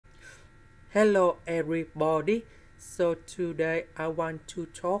Hello everybody. So today I want to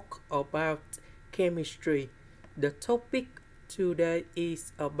talk about chemistry. The topic today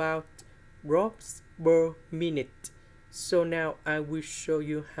is about drops per minute. So now I will show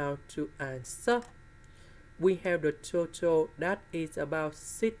you how to answer. We have the total that is about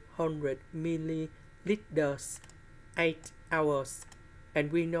 600 milliliters 8 hours,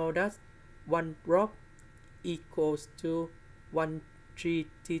 and we know that one drop equals to 1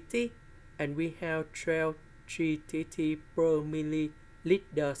 GTT, and we have 12 GTT per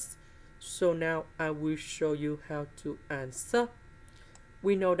milliliters. So now I will show you how to answer.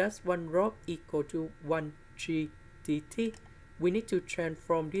 We know that one drop equal to 1 GTT. We need to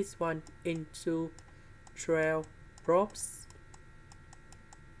transform this one into 12 drops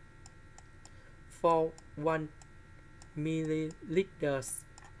for 1 milliliters.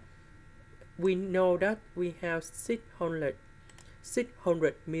 We know that we have 600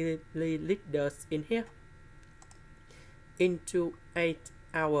 milliliters in here into 8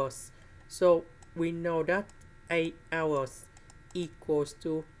 hours. So we know that 8 hours equals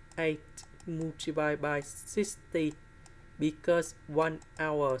to 8 multiplied by 60, because 1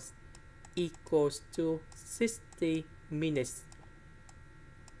 hour equals to 60 minutes.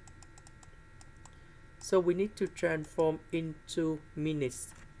 So we need to transform into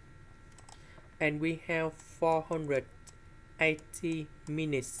minutes, and we have 480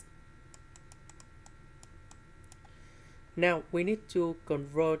 minutes. Now we need to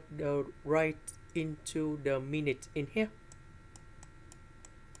convert the rate into the minute in here.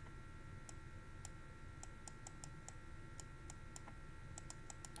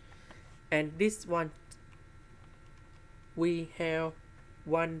 And this one we have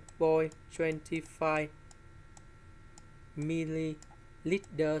 1.25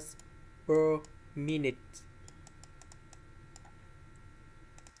 milliliters per minute.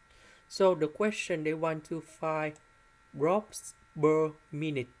 So the question, they want to find drops per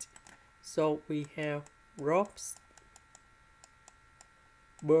minute. So we have drops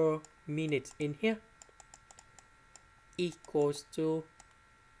per minute in here equals to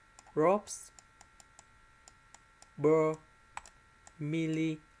drops per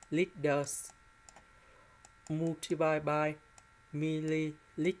milliliters multiplied by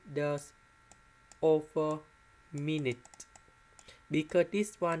milliliters over minute, because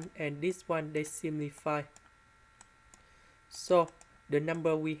this one and this one, they simplify. So the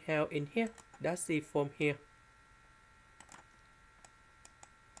number we have in here, that's it from here,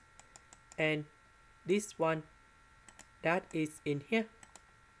 and this one, that is in here.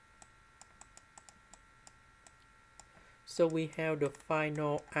 So we have the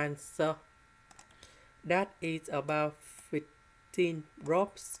final answer, that is about 15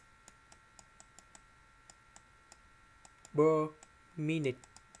 drops per minute.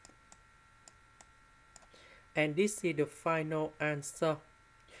 And this is the final answer.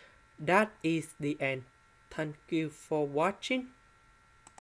 That is the end. Thank you for watching.